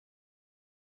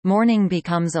Mourning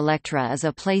Becomes Electra is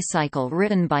a play cycle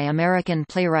written by American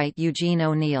playwright Eugene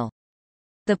O'Neill.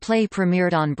 The play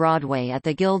premiered on Broadway at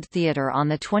the Guild Theatre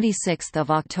on 26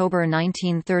 October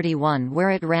 1931, where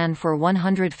it ran for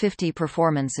 150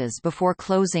 performances before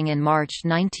closing in March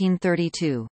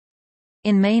 1932.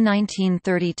 In May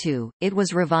 1932, it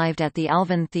was revived at the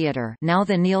Alvin Theatre, now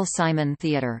the Neil Simon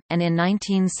Theatre, and in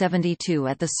 1972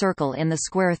 at the Circle in the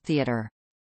Square Theatre.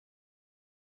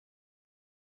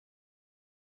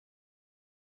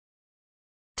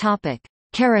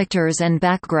 Characters and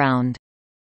background.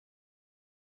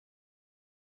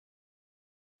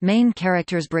 Main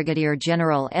characters: Brigadier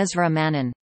General Ezra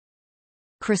Mannon,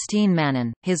 Christine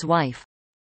Mannon, his wife;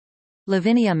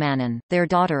 Lavinia Mannon, their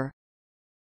daughter;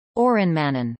 Orrin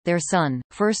Mannon, their son,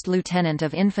 First Lieutenant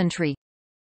of Infantry;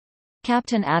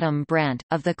 Captain Adam Brandt,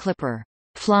 of the Clipper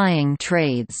Flying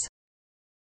Trades;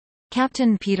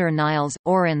 Captain Peter Niles,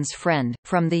 Orrin's friend,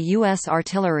 from the U.S.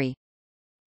 Artillery;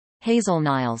 Hazel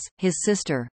Niles, his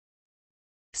sister;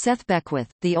 Seth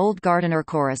Beckwith, the old Gardiner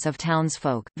chorus of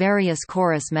townsfolk. Various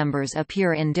chorus members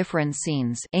appear in different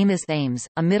scenes. Amos Ames,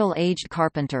 a middle-aged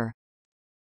carpenter;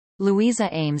 Louisa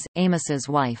Ames, Amos's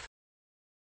wife;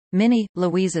 Minnie,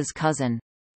 Louisa's cousin;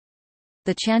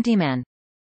 the Chantyman;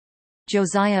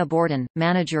 Josiah Borden,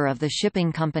 manager of the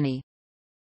shipping company;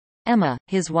 Emma,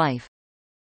 his wife;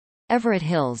 Everett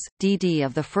Hills, D.D.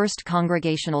 of the First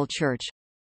Congregational Church;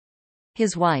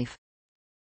 his wife;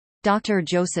 Dr.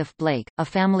 Joseph Blake, a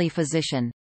family physician;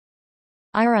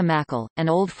 Ira Mackle, an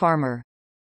old farmer;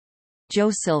 Joe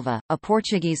Silva, a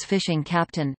Portuguese fishing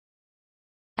captain;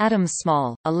 Adam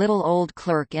Small, a little old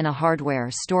clerk in a hardware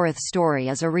store. The story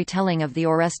is a retelling of the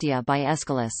Orestia by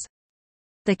Aeschylus.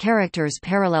 The characters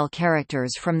parallel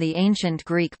characters from the ancient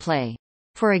Greek play.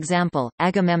 For example,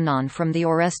 Agamemnon from the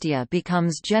Orestia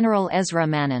becomes General Ezra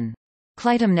Mannon.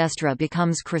 Clytemnestra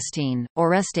becomes Christine,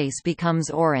 Orestes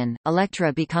becomes Orrin,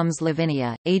 Electra becomes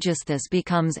Lavinia, Aegisthus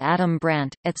becomes Adam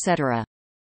Brandt, etc.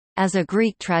 As a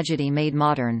Greek tragedy made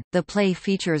modern, the play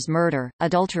features murder,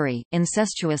 adultery,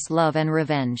 incestuous love and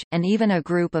revenge, and even a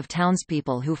group of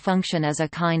townspeople who function as a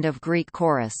kind of Greek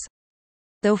chorus.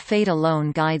 Though fate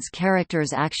alone guides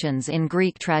characters' actions in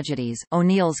Greek tragedies,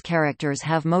 O'Neill's characters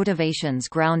have motivations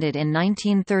grounded in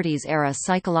 1930s-era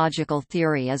psychological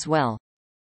theory as well.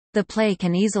 The play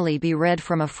can easily be read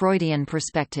from a Freudian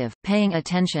perspective, paying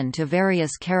attention to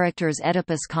various characters'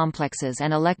 Oedipus complexes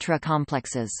and Electra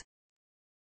complexes.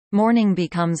 Mourning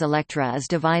Becomes Electra is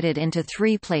divided into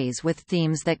 3 plays with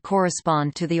themes that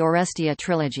correspond to the Orestia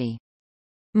trilogy.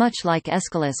 Much like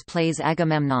Aeschylus' plays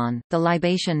Agamemnon, The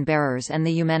Libation Bearers and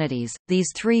the Eumenides, these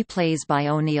 3 plays by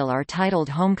O'Neill are titled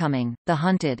Homecoming, The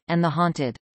Hunted, and The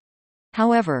Haunted.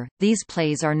 However, these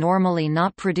plays are normally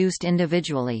not produced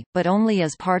individually, but only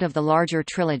as part of the larger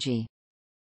trilogy.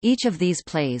 Each of these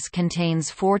plays contains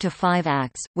 4 to 5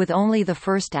 acts, with only the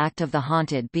first act of The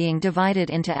Haunted being divided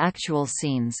into actual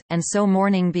scenes, and so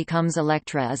Mourning Becomes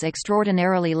Electra is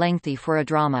extraordinarily lengthy for a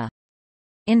drama.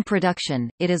 In production,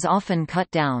 it is often cut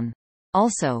down.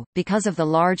 Also, because of the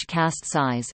large cast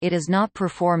size, it is not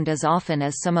performed as often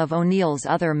as some of O'Neill's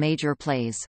other major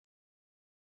plays.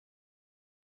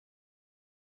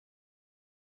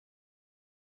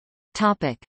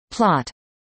 Plot.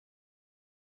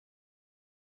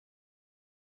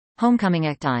 Homecoming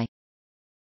Acti.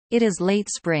 It is late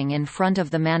spring in front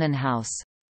of the Mannon house.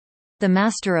 The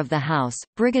master of the house,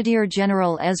 Brigadier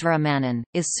General Ezra Mannon,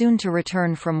 is soon to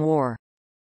return from war.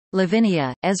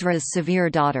 Lavinia, Ezra's severe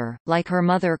daughter, like her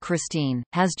mother Christine,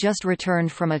 has just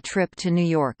returned from a trip to New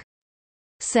York.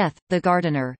 Seth, the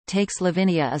gardener, takes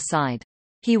Lavinia aside.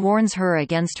 He warns her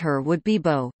against her would-be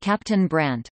beau, Captain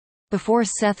Brandt. Before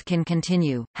Seth can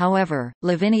continue, however,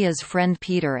 Lavinia's friend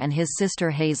Peter and his sister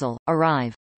Hazel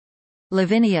arrive.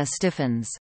 Lavinia stiffens.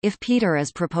 If Peter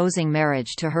is proposing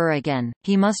marriage to her again,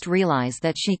 he must realize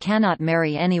that she cannot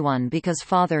marry anyone because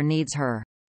father needs her.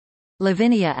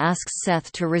 Lavinia asks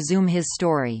Seth to resume his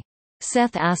story.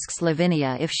 Seth asks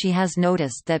Lavinia if she has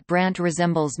noticed that Brandt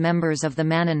resembles members of the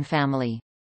Mannon family.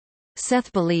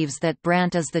 Seth believes that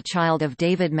Brandt is the child of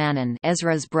David Mannon,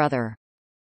 Ezra's brother.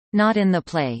 Not in the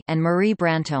play, and Marie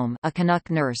Brantome, a Canuck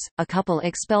nurse, a couple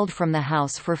expelled from the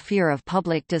house for fear of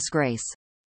public disgrace.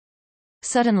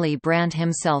 Suddenly Brandt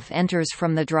himself enters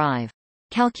from the drive.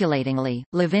 Calculatingly,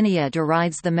 Lavinia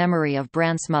derides the memory of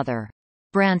Brandt's mother.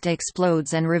 Brandt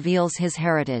explodes and reveals his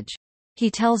heritage.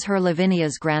 He tells her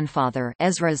Lavinia's grandfather,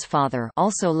 Ezra's father,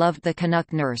 also loved the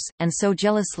Canuck nurse, and so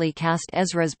jealously cast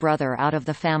Ezra's brother out of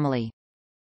the family.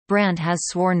 Brandt has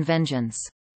sworn vengeance.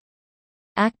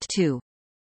 Act 2.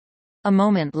 A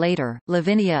moment later,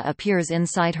 Lavinia appears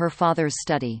inside her father's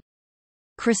study.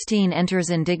 Christine enters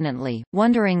indignantly,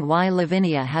 wondering why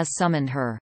Lavinia has summoned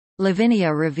her.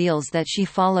 Lavinia reveals that she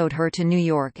followed her to New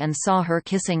York and saw her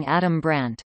kissing Adam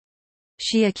Brandt.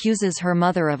 She accuses her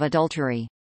mother of adultery.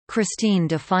 Christine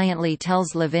defiantly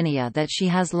tells Lavinia that she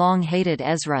has long hated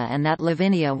Ezra and that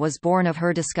Lavinia was born of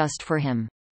her disgust for him.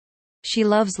 She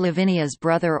loves Lavinia's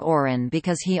brother Oren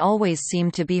because he always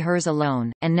seemed to be hers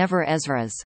alone, and never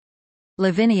Ezra's.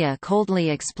 Lavinia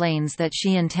coldly explains that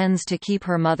she intends to keep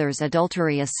her mother's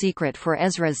adultery a secret for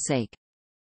Ezra's sake.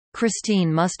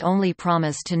 Christine must only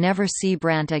promise to never see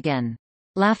Brandt again.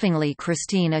 Laughingly,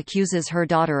 Christine accuses her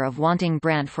daughter of wanting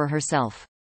Brandt for herself.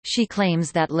 She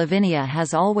claims that Lavinia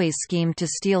has always schemed to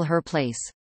steal her place.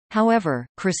 However,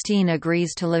 Christine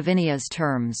agrees to Lavinia's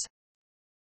terms.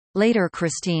 Later,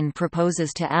 Christine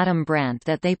proposes to Adam Brandt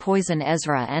that they poison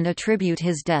Ezra and attribute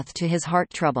his death to his heart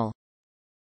trouble.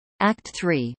 Act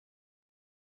 3.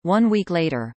 1 week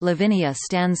later, Lavinia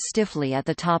stands stiffly at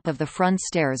the top of the front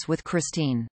stairs with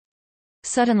Christine.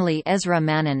 Suddenly Ezra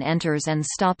Manon enters and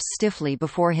stops stiffly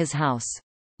before his house.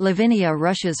 Lavinia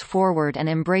rushes forward and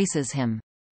embraces him.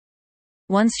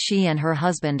 Once she and her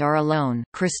husband are alone,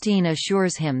 Christine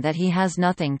assures him that he has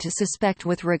nothing to suspect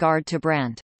with regard to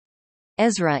Brandt.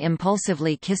 Ezra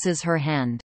impulsively kisses her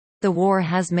hand. The war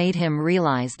has made him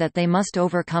realize that they must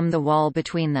overcome the wall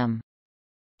between them.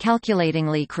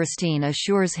 Calculatingly, Christine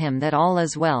assures him that all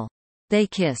is well. They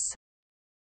kiss.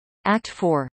 Act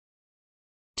 4.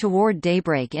 Toward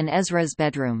daybreak in Ezra's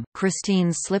bedroom,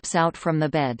 Christine slips out from the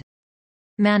bed.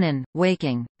 Manon,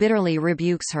 waking, bitterly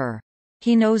rebukes her.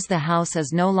 He knows the house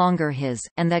is no longer his,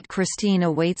 and that Christine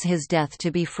awaits his death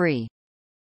to be free.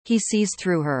 He sees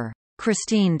through her.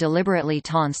 Christine deliberately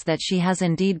taunts that she has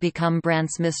indeed become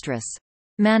Brandt's mistress.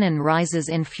 Manon rises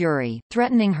in fury,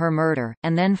 threatening her murder,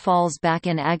 and then falls back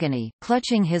in agony,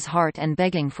 clutching his heart and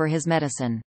begging for his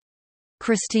medicine.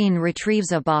 Christine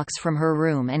retrieves a box from her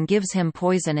room and gives him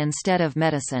poison instead of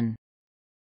medicine.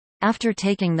 After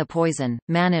taking the poison,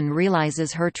 Manon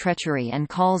realizes her treachery and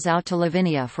calls out to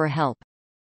Lavinia for help.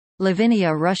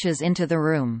 Lavinia rushes into the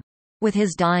room. With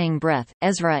his dying breath,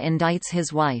 Ezra indicts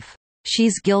his wife.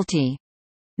 "She's guilty.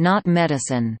 Not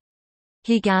medicine."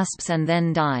 He gasps and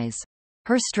then dies.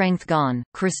 Her strength gone,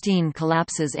 Christine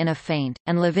collapses in a faint,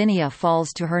 and Lavinia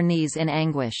falls to her knees in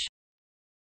anguish.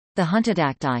 The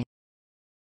Huntedacti.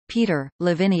 Peter,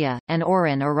 Lavinia, and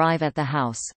Oren arrive at the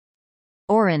house.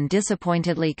 Oren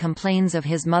disappointedly complains of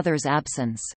his mother's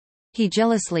absence. He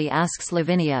jealously asks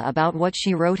Lavinia about what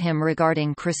she wrote him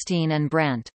regarding Christine and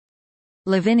Brandt.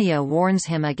 Lavinia warns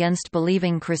him against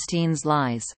believing Christine's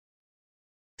lies.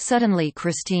 Suddenly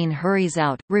Christine hurries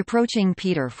out, reproaching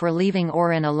Peter for leaving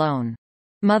Oren alone.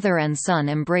 Mother and son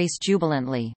embrace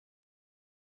jubilantly.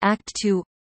 Act 2.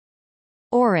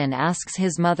 Oren asks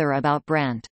his mother about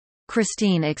Brandt.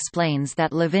 Christine explains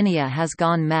that Lavinia has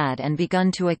gone mad and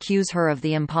begun to accuse her of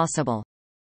the impossible.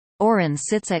 Oren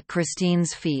sits at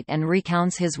Christine's feet and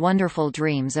recounts his wonderful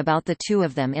dreams about the two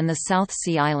of them in the South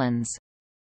Sea Islands.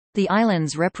 The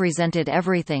islands represented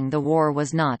everything the war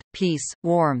was not: peace,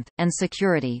 warmth, and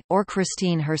security, or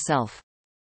Christine herself.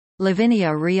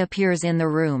 Lavinia reappears in the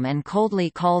room and coldly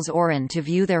calls Oren to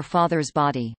view their father's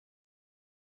body.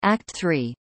 Act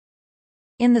 3.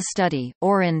 In the study,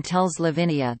 Oren tells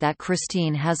Lavinia that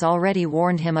Christine has already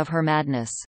warned him of her madness.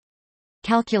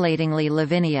 Calculatingly,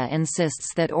 Lavinia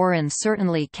insists that Oren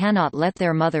certainly cannot let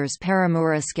their mother's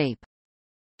paramour escape.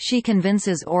 She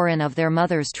convinces Oren of their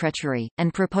mother's treachery,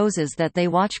 and proposes that they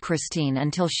watch Christine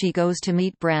until she goes to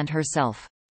meet Brandt herself.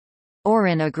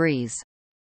 Oren agrees.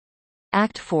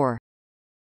 Act 4.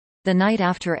 The night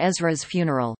after Ezra's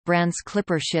funeral, Brandt's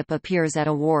clipper ship appears at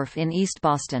a wharf in East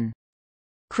Boston.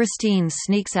 Christine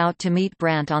sneaks out to meet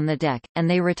Brandt on the deck, and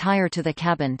they retire to the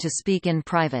cabin to speak in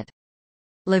private.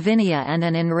 Lavinia and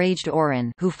an enraged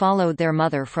Oren, who followed their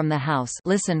mother from the house,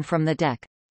 listen from the deck.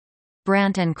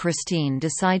 Brandt and Christine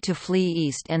decide to flee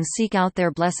east and seek out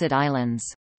their blessed islands.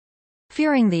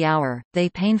 Fearing the hour, they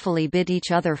painfully bid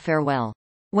each other farewell.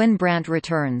 When Brandt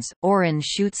returns, Oren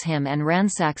shoots him and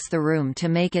ransacks the room to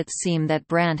make it seem that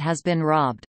Brandt has been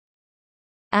robbed.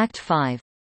 Act 5.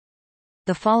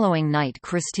 The following night,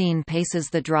 Christine paces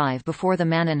the drive before the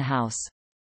Manon house.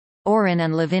 Oren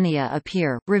and Lavinia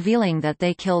appear, revealing that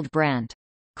they killed Brandt.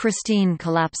 Christine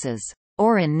collapses.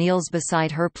 Oren kneels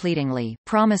beside her pleadingly,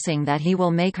 promising that he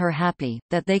will make her happy,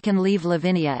 that they can leave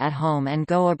Lavinia at home and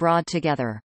go abroad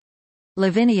together.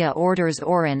 Lavinia orders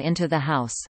Oren into the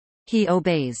house. He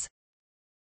obeys.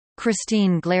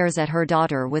 Christine glares at her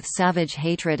daughter with savage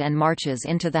hatred and marches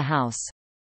into the house.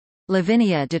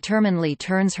 Lavinia determinedly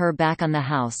turns her back on the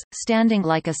house, standing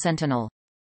like a sentinel.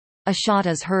 A shot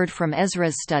is heard from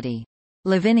Ezra's study.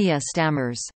 Lavinia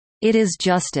stammers, "It is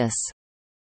justice."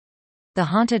 The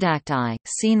Haunted Acti,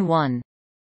 Scene 1.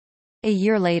 A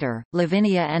year later,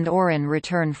 Lavinia and Orin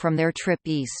return from their trip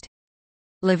east.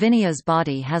 Lavinia's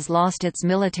body has lost its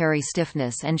military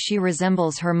stiffness and she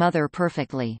resembles her mother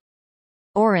perfectly.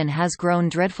 Orin has grown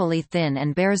dreadfully thin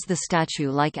and bears the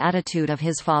statue-like attitude of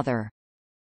his father.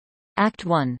 Act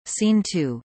 1, Scene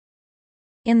 2.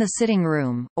 In the sitting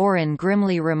room, Orin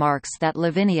grimly remarks that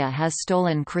Lavinia has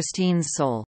stolen Christine's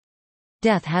soul.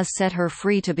 Death has set her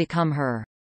free to become her.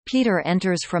 Peter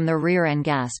enters from the rear and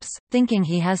gasps, thinking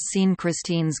he has seen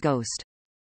Christine's ghost.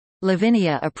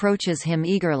 Lavinia approaches him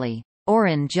eagerly.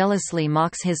 Orin jealously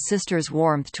mocks his sister's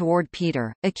warmth toward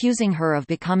Peter, accusing her of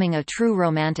becoming a true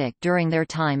romantic during their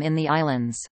time in the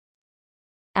islands.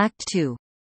 Act 2.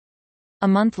 A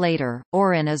month later,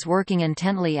 Orin is working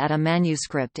intently at a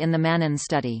manuscript in the Manon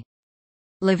study.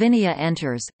 Lavinia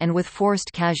enters, and with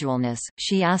forced casualness,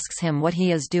 she asks him what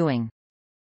he is doing.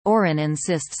 Orin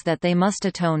insists that they must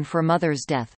atone for Mother's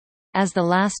death. As the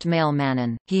last male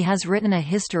Manon, he has written a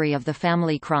history of the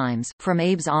family crimes, from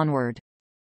Abe's onward.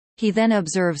 He then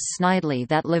observes snidely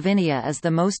that Lavinia is the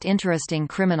most interesting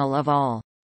criminal of all.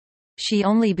 She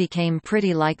only became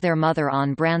pretty like their mother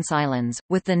on Brant's Islands,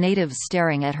 with the natives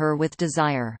staring at her with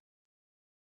desire.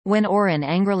 When Orin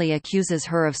angrily accuses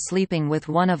her of sleeping with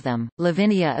one of them,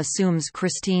 Lavinia assumes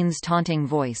Christine's taunting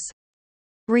voice.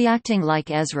 Reacting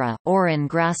like Ezra, Orin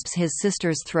grasps his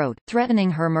sister's throat, threatening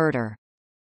her murder.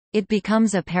 It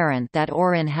becomes apparent that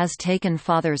Orin has taken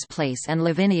father's place and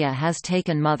Lavinia has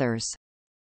taken mother's.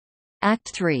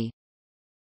 Act 3.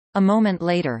 A moment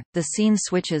later, the scene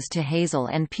switches to Hazel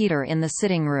and Peter in the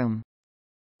sitting room.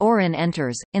 Orin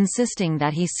enters, insisting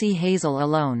that he see Hazel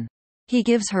alone. He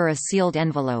gives her a sealed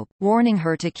envelope, warning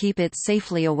her to keep it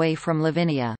safely away from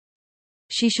Lavinia.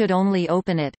 She should only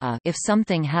open it a if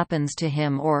something happens to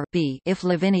him or b if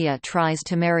Lavinia tries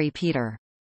to marry Peter.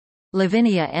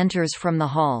 Lavinia enters from the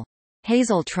hall.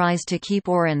 Hazel tries to keep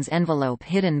Orin's envelope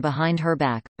hidden behind her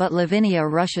back, but Lavinia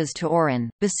rushes to Orin,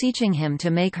 beseeching him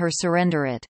to make her surrender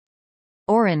it.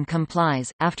 Orin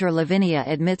complies, after Lavinia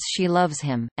admits she loves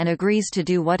him, and agrees to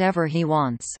do whatever he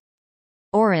wants.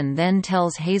 Orin then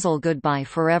tells Hazel goodbye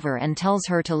forever and tells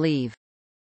her to leave.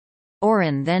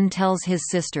 Orin then tells his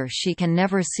sister she can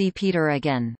never see Peter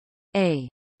again. A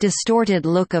distorted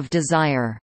look of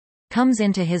desire comes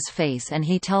into his face and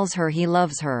he tells her he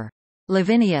loves her.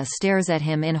 Lavinia stares at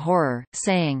him in horror,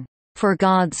 saying, "For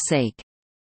God's sake.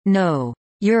 No.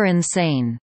 You're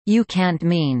insane. You can't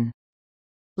mean."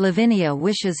 Lavinia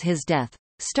wishes his death.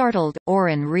 Startled,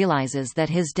 Orin realizes that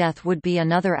his death would be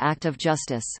another act of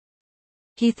justice.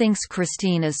 He thinks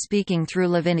Christine is speaking through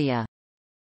Lavinia.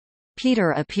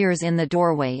 Peter appears in the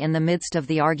doorway in the midst of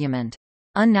the argument.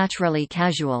 Unnaturally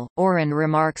casual, Orin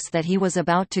remarks that he was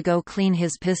about to go clean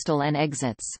his pistol and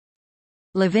exits.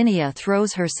 Lavinia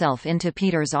throws herself into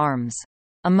Peter's arms.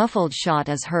 A muffled shot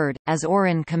is heard, as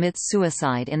Orin commits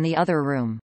suicide in the other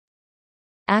room.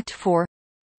 Act 4.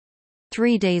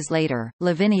 3 days later,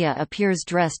 Lavinia appears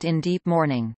dressed in deep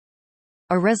mourning.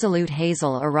 A resolute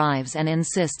Hazel arrives and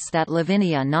insists that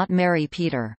Lavinia not marry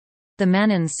Peter. The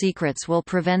Manon's secrets will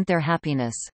prevent their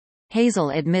happiness. Hazel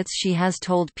admits she has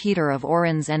told Peter of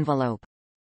Orin's envelope.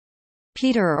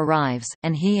 Peter arrives,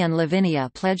 and he and Lavinia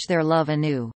pledge their love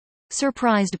anew.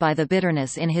 Surprised by the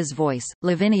bitterness in his voice,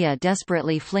 Lavinia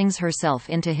desperately flings herself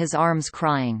into his arms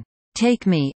crying, "Take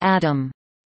me, Adam!"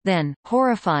 Then,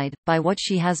 horrified by what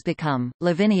she has become,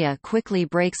 Lavinia quickly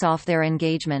breaks off their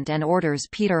engagement and orders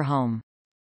Peter home.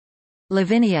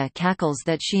 Lavinia cackles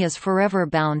that she is forever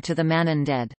bound to the Manon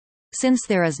dead. Since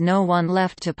there is no one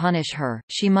left to punish her,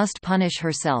 she must punish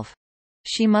herself.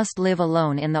 She must live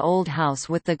alone in the old house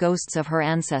with the ghosts of her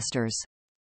ancestors.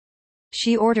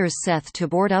 She orders Seth to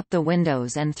board up the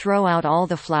windows and throw out all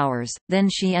the flowers, then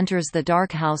she enters the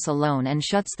dark house alone and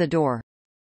shuts the door.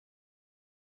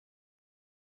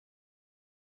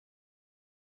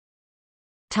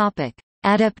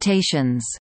 Adaptations.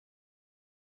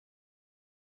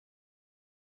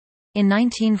 In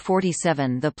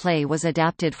 1947 the play was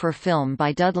adapted for film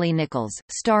by Dudley Nichols,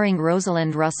 starring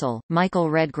Rosalind Russell, Michael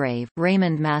Redgrave,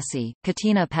 Raymond Massey,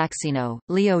 Katina Paxino,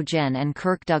 Leo Gen and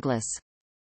Kirk Douglas.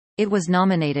 It was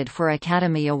nominated for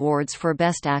Academy Awards for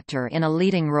Best Actor in a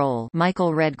Leading Role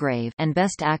Michael Redgrave and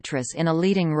Best Actress in a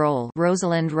Leading Role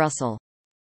Rosalind Russell.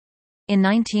 In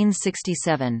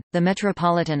 1967, the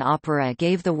Metropolitan Opera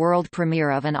gave the world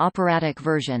premiere of an operatic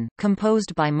version,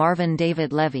 composed by Marvin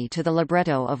David Levy to the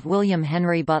libretto of William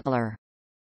Henry Butler.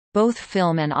 Both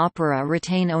film and opera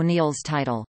retain O'Neill's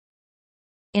title.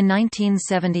 In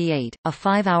 1978, a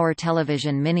 5-hour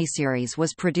television miniseries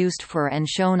was produced for and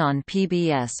shown on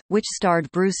PBS, which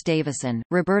starred Bruce Davison,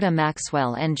 Roberta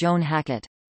Maxwell and Joan Hackett.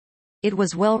 It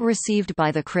was well received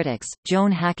by the critics,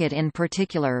 Joan Hackett in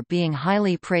particular being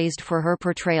highly praised for her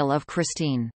portrayal of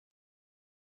Christine.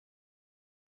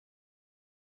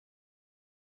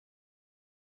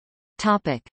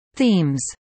 Topic: Themes.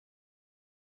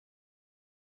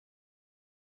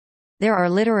 There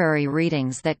are literary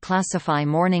readings that classify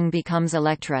Mourning Becomes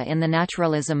Electra in the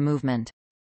naturalism movement.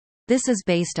 This is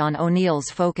based on O'Neill's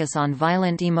focus on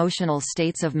violent emotional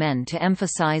states of men to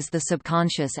emphasize the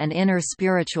subconscious and inner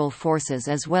spiritual forces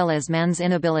as well as man's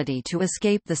inability to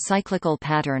escape the cyclical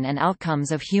pattern and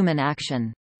outcomes of human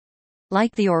action.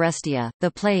 Like the Orestia,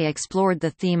 the play explored the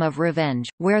theme of revenge,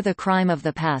 where the crime of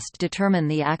the past determine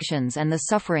the actions and the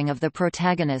suffering of the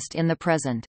protagonist in the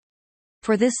present.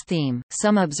 For this theme,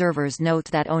 some observers note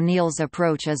that O'Neill's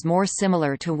approach is more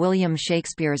similar to William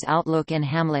Shakespeare's outlook in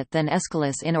Hamlet than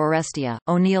Aeschylus in Orestia.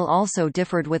 O'Neill also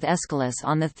differed with Aeschylus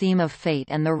on the theme of fate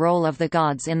and the role of the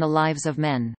gods in the lives of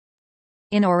men.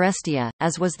 In Orestia,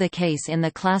 as was the case in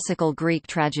the classical Greek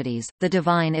tragedies, the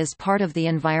divine is part of the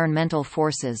environmental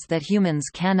forces that humans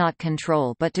cannot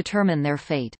control but determine their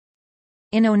fate.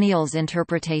 In O'Neill's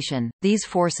interpretation, these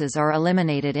forces are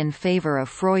eliminated in favor of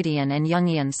Freudian and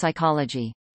Jungian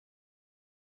psychology.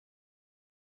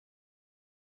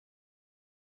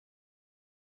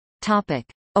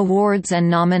 Topic: Awards and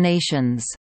nominations.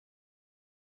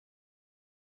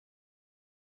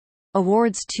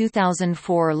 Awards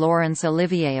 2004 Laurence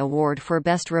Olivier Award for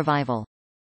Best Revival.